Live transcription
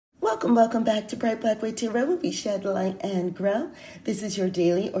Welcome back to Bright Black Way Tarot, where we shed light and grow. This is your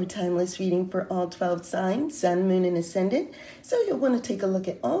daily or timeless reading for all 12 signs, Sun, Moon, and Ascendant. So you'll want to take a look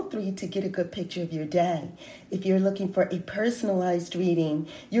at all three to get a good picture of your day. If you're looking for a personalized reading,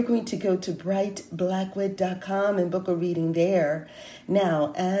 you're going to go to brightblackwood.com and book a reading there.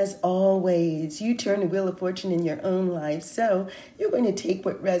 Now, as always, you turn the Wheel of Fortune in your own life, so you're going to take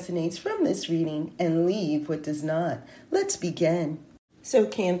what resonates from this reading and leave what does not. Let's begin. So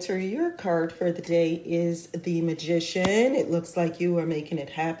Cancer, your card for the day is the Magician. It looks like you are making it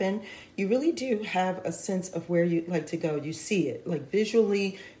happen. You really do have a sense of where you'd like to go. You see it, like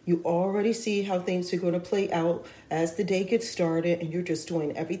visually, you already see how things are going to play out as the day gets started, and you're just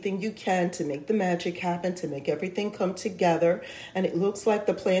doing everything you can to make the magic happen, to make everything come together. And it looks like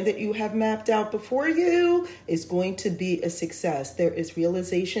the plan that you have mapped out before you is going to be a success. There is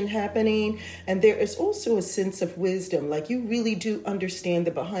realization happening, and there is also a sense of wisdom. Like you really do understand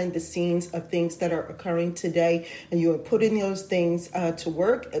the behind the scenes of things that are occurring today, and you are putting those things to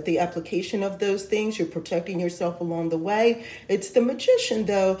work at the application of those things. You're protecting yourself along the way. It's the Magician,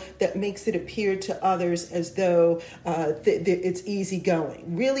 though, that makes it appear to others as though it's easy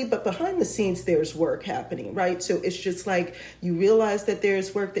going. Really, but behind the scenes, there's work happening, right? So it's just like you realize that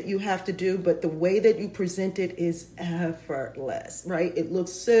there's work that you have to do, but the way that you present it is effortless, right? It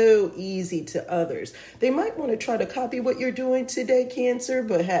looks so easy to others. They might want to try to copy what you're doing today, Cancer,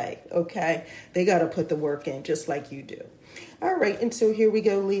 but hey, okay, they got to put the work in just like you do. All right, and so here we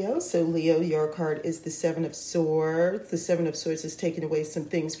go, Leo. So Leo, your card is the Seven of Swords. The Seven of Swords is taking away some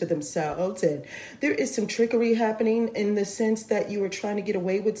things for themselves, and there is some trickery happening in the sense that you are trying to get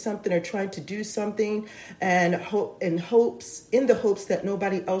away with something or trying to do something, and in the hopes that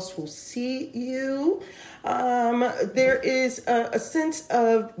nobody else will see you. There is a sense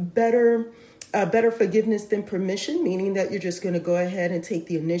of better forgiveness than permission, meaning that you're just going to go ahead and take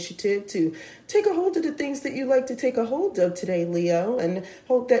the initiative to take a hold of the things that you like to take a hold of today, Leo, and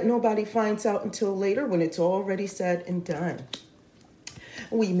hope that nobody finds out until later when it's already said and done.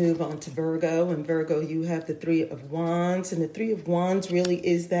 We move on to Virgo, and Virgo, you have the Three of Wands, and the Three of Wands really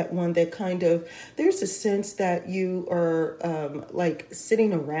is that one that kind of, there's a sense that you are like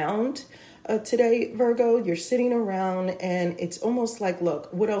sitting around. Today, Virgo, you're sitting around and it's almost like, look,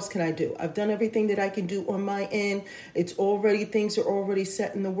 what else can I do? I've done everything that I can do on my end. Things are already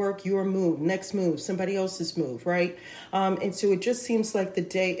set in the work. Your move, next move, somebody else's move, right? And so it just seems like the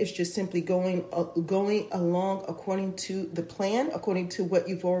day is just simply going along according to the plan, according to what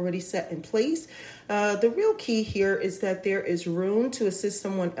you've already set in place. The real key here is that there is room to assist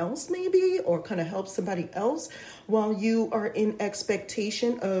someone else maybe, or kind of help somebody else while you are in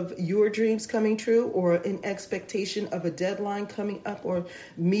expectation of your dreams coming true, or in expectation of a deadline coming up, or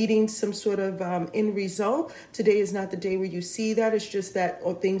meeting some sort of end result. Today is not the day where you see that. It's just that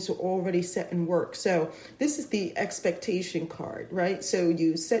things are already set in work. So this is the expectation card, right? So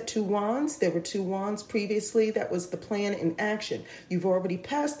you set two wands. There were two wands previously. That was the plan in action. You've already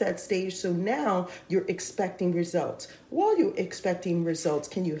passed that stage. So now you're expecting results. While you're expecting results,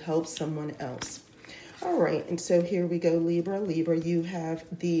 can you help someone else? All right, and so here we go, Libra. Libra, you have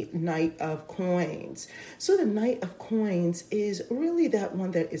the Knight of Coins. So the Knight of Coins is really that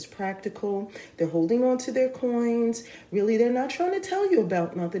one that is practical. They're holding on to their coins. Really, they're not trying to tell you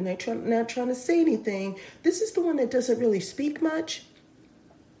about nothing. They're not trying to say anything. This is the one that doesn't really speak much.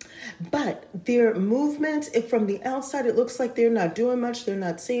 But their movements, if from the outside it looks like they're not doing much, they're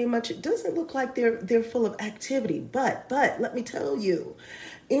not saying much, it doesn't look like they're full of activity. But let me tell you,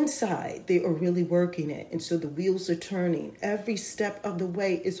 inside they are really working it, and so the wheels are turning. Every step of the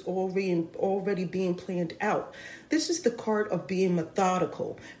way is already being planned out. This is the card of being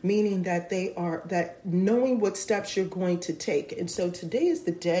methodical, meaning that knowing what steps you're going to take. And so today is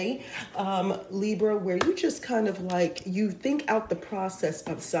the day, Libra, where you just kind of like, you think out the process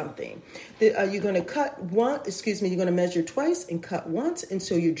of something. You're going to measure twice and cut once. And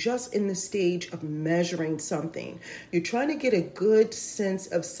so you're just in the stage of measuring something. You're trying to get a good sense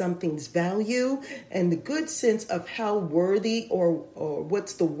of something's value and the good sense of how worthy or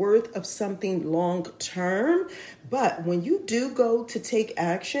what's the worth of something long term. But when you do go to take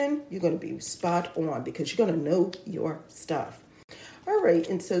action, you're going to be spot on because you're going to know your stuff. All right,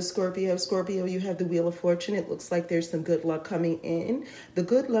 and so Scorpio, you have the Wheel of Fortune. It looks like there's some good luck coming in. The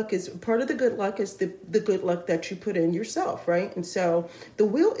good luck is, part of the good luck is the good luck that you put in yourself, right? And so the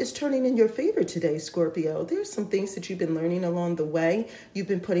wheel is turning in your favor today, Scorpio. There's some things that you've been learning along the way. You've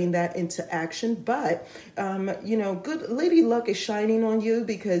been putting that into action, but, good lady luck is shining on you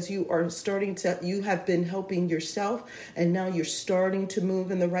because you have been helping yourself, and now you're starting to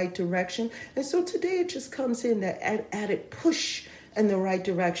move in the right direction. And so today it just comes in that added push in the right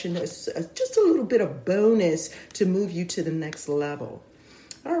direction. There's just a little bit of bonus to move you to the next level.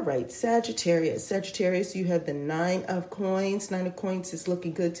 All right, Sagittarius. Sagittarius, you have the Nine of Coins. Nine of Coins is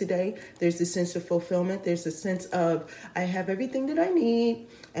looking good today. There's a sense of fulfillment. There's a sense of, I have everything that I need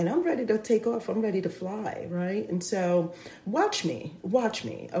and I'm ready to take off. I'm ready to fly, right? And so watch me,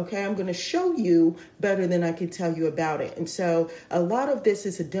 okay? I'm going to show you better than I can tell you about it. And so a lot of this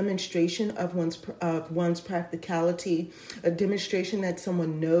is a demonstration of one's practicality, a demonstration that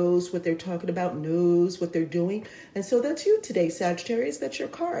someone knows what they're talking about, knows what they're doing. And so that's you today, Sagittarius. That's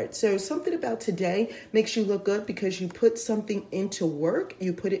your card. So something about today makes you look good because you put something into work,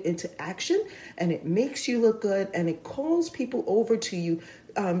 you put it into action, and it makes you look good, and it calls people over to you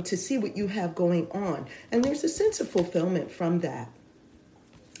to see what you have going on. And there's a sense of fulfillment from that.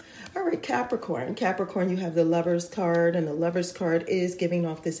 All right, Capricorn. Capricorn, you have the Lover's card, and the Lover's card is giving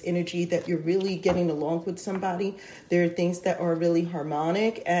off this energy that you're really getting along with somebody. There are things that are really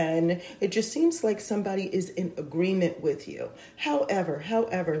harmonic, and it just seems like somebody is in agreement with you. However,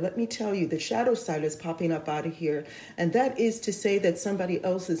 let me tell you, the shadow side is popping up out of here, and that is to say that somebody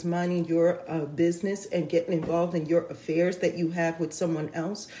else is minding your business and getting involved in your affairs that you have with someone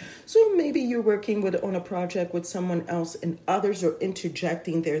else. So maybe you're working on a project with someone else, and others are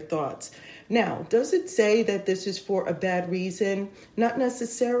interjecting their thoughts. Now, does it say that this is for a bad reason? Not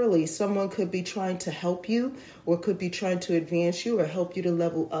necessarily. Someone could be trying to help you, or could be trying to advance you or help you to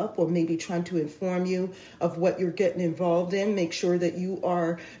level up, or maybe trying to inform you of what you're getting involved in, make sure that you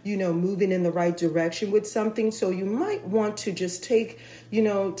are, moving in the right direction with something. So you might want to just take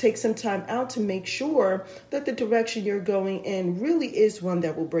some time out to make sure that the direction you're going in really is one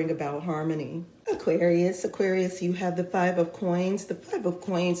that will bring about harmony. Aquarius, you have the Five of Coins. The Five of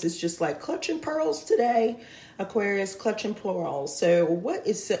Coins is just like clutching pearls today. Aquarius, clutching pearls. So what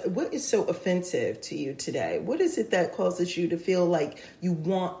is so offensive to you today? What is it that causes you to feel like you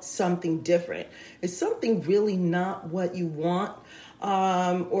want something different? Is something really not what you want?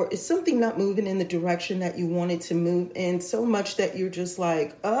 Or is something not moving in the direction that you wanted to move in so much that you're just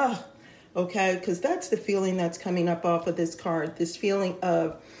like, okay? Because that's the feeling that's coming up off of this card. This feeling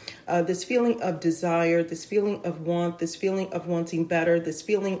of desire, this feeling of want, this feeling of wanting better, this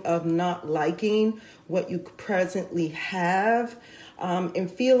feeling of not liking what you presently have, and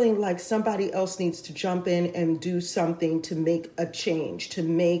feeling like somebody else needs to jump in and do something to make a change, to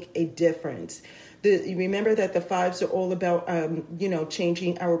make a difference. You remember that the fives are all about,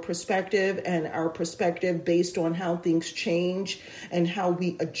 changing our perspective, and our perspective based on how things change and how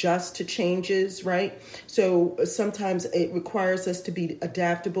we adjust to changes, right? So sometimes it requires us to be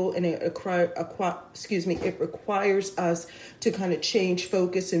adaptable, and it requires us to kind of change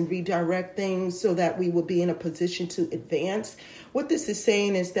focus and redirect things so that we will be in a position to advance. What this is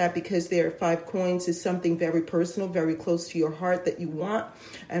saying is that because there are 5 coins is something very personal, very close to your heart that you want,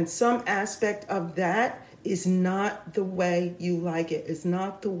 and some aspect of that is not the way you like it. It's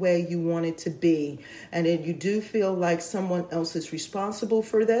not the way you want it to be. And then you do feel like someone else is responsible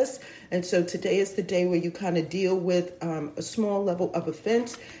for this. And so today is the day where you kind of deal with a small level of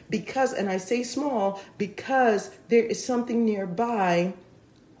offense because, and I say small, because there is something nearby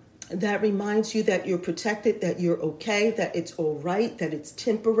that reminds you that you're protected, that you're okay, that it's all right, that it's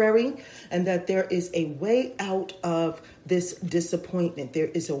temporary, and that there is a way out of this disappointment. There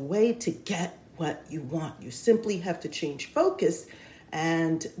is a way to get what you want. You simply have to change focus,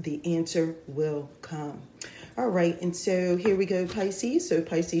 and the answer will come. All right, and so here we go, Pisces. So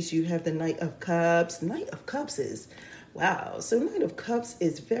Pisces, you have the Knight of Cups. Knight of Cups is, wow. So Knight of Cups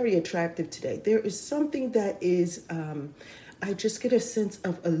is very attractive today. There is something that is, I just get a sense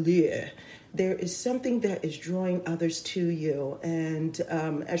of allure. There is something that is drawing others to you. And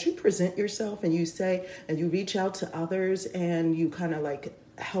as you present yourself and you say, and you reach out to others and you kind of like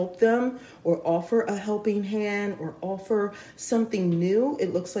help them or offer a helping hand or offer something new,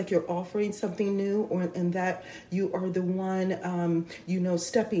 it looks like you're offering something new, and that you are the one,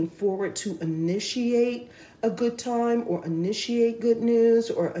 stepping forward to initiate a good time or initiate good news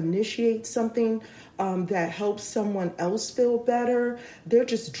or initiate something that helps someone else feel better. They're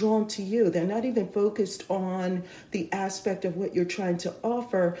just drawn to you. They're not even focused on the aspect of what you're trying to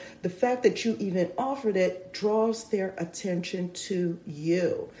offer. The fact that you even offered it draws their attention to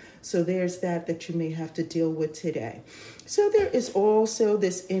you. So there's that you may have to deal with today. So there is also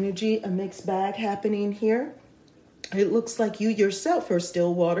this energy, a mixed bag happening here. It looks like you yourself are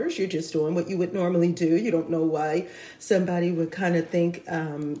still waters. You're just doing what you would normally do. You don't know why somebody would kind of think,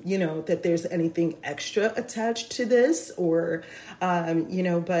 that there's anything extra attached to this or,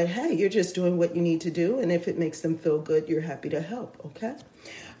 but hey, you're just doing what you need to do. And if it makes them feel good, you're happy to help. Okay.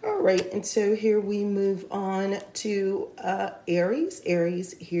 All right, and so here we move on to Aries.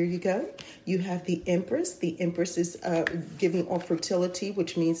 Aries, here you go. You have the Empress. The Empress is giving off fertility,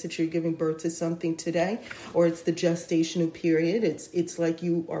 which means that you're giving birth to something today, or it's the gestational period. It's like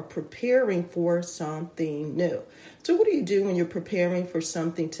you are preparing for something new. So what do you do when you're preparing for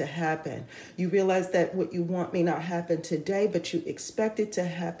something to happen? You realize that what you want may not happen today, but you expect it to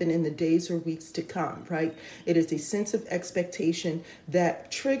happen in the days or weeks to come, right? It is a sense of expectation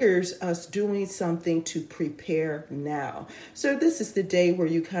that triggers us doing something to prepare now. So this is the day where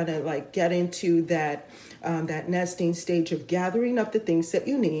you kind of like get into that nesting stage of gathering up the things that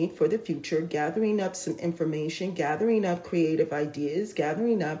you need for the future, gathering up some information, gathering up creative ideas,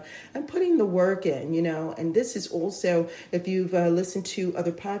 gathering up and putting the work in, and this is also, if you've listened to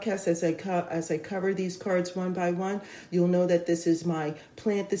other podcasts as I cover these cards one by one, you'll know that this is my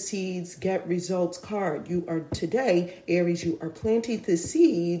plant the seeds, get results card. You are today, Aries, you are planting the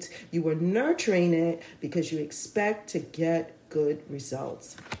seeds, you are nurturing it because you expect to get good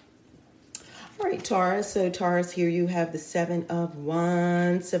results. All right, Taurus. So Taurus, here you have the Seven of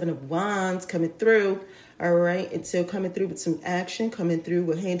Wands coming through. All right, and so coming through with some action, coming through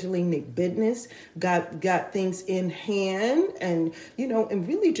with handling the business, got things in hand, and and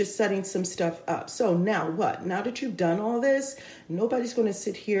really just setting some stuff up. So now what? Now that you've done all this, nobody's going to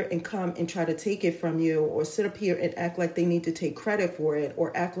sit here and come and try to take it from you, or sit up here and act like they need to take credit for it,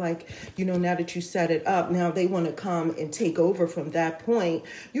 or act like now that you set it up, now they want to come and take over from that point.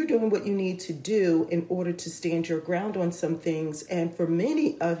 You're doing what you need to do in order to stand your ground on some things, and for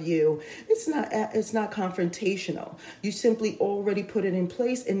many of you, it's not confrontational. You simply already put it in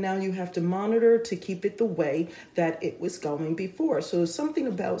place, and now you have to monitor to keep it the way that it was going before. So something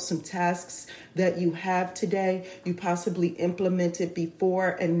about some tasks that you have today, you possibly implemented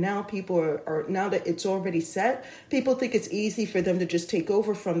before, and now people are now that it's already set, people think it's easy for them to just take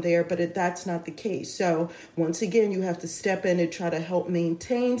over from there, but that's not the case. So once again, you have to step in and try to help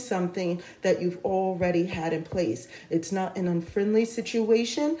maintain something that you've already had in place. It's not an unfriendly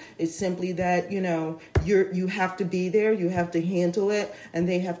situation. It's simply that you have to be there, you have to handle it, and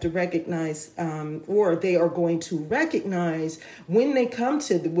they have to recognize, or they are going to recognize when they come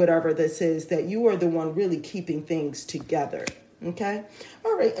to whatever this is, that you are the one really keeping things together. Okay.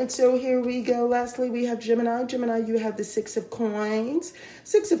 All right. And so here we go. Lastly, we have Gemini. Gemini, you have the Six of Coins.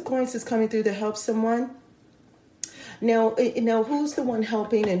 Six of Coins is coming through to help someone. Now, who's the one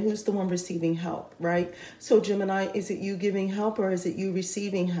helping and who's the one receiving help, right? So Gemini, is it you giving help or is it you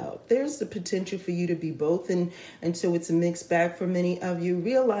receiving help? There's the potential for you to be both. And so it's a mixed bag for many of you.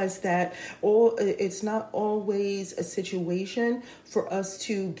 Realize that it's not always a situation for us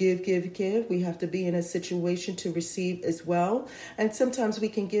to give. We have to be in a situation to receive as well. And sometimes we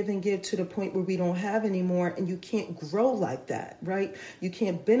can give and give to the point where we don't have anymore, and you can't grow like that, right? You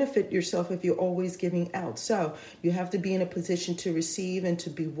can't benefit yourself if you're always giving out. So you have to be in a position to receive and to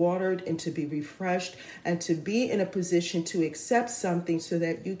be watered and to be refreshed and to be in a position to accept something so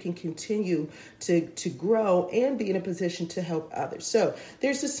that you can continue to grow and be in a position to help others. So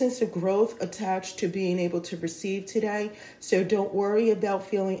there's a sense of growth attached to being able to receive today. So don't worry about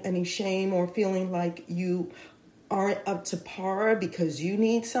feeling any shame or feeling like you aren't up to par because you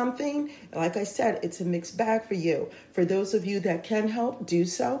need something. Like I said, it's a mixed bag for you. For those of you that can help, do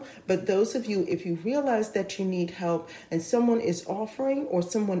so. But those of you, if you realize that you need help and someone is offering, or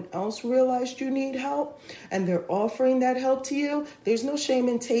someone else realized you need help and they're offering that help to you, there's no shame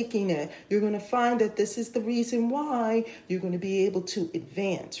in taking it. You're going to find that this is the reason why you're going to be able to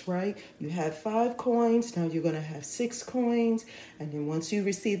advance, right? You have 5 coins. Now you're going to have 6 coins. And then once you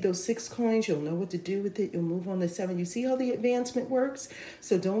receive those 6 coins, you'll know what to do with it. You'll move on to 7. You see how the advancement works?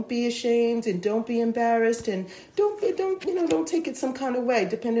 So don't be ashamed and don't be embarrassed, and don't take it some kind of way,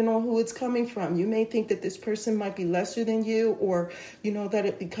 depending on who it's coming from. You may think that this person might be lesser than you, or that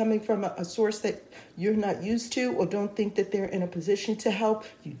it be coming from a source that you're not used to, or don't think that they're in a position to help.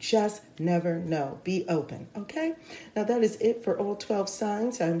 You just never know. Be open. Okay. Now that is it for all 12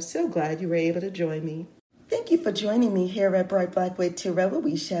 signs. I'm so glad you were able to join me. Thank you for joining me here at Bright Blackwood Tarot, where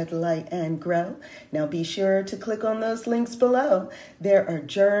we shed light and grow. Now be sure to click on those links below. There are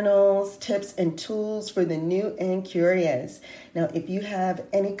journals, tips, and tools for the new and curious. Now, if you have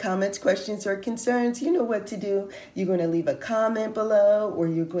any comments, questions, or concerns, you know what to do. You're going to leave a comment below, or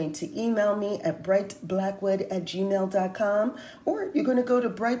you're going to email me at brightblackwood@gmail.com, or you're going to go to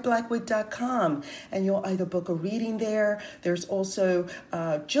brightblackwood.com, and you'll either book a reading there. There's also,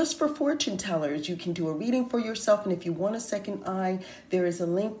 just for fortune tellers, you can do a reading reading for yourself. And if you want a second eye, there is a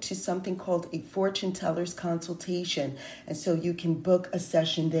link to something called a fortune teller's consultation. And so you can book a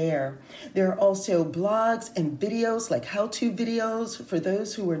session there. There are also blogs and videos, like how-to videos for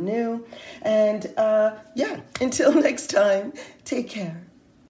those who are new. And until next time, take care.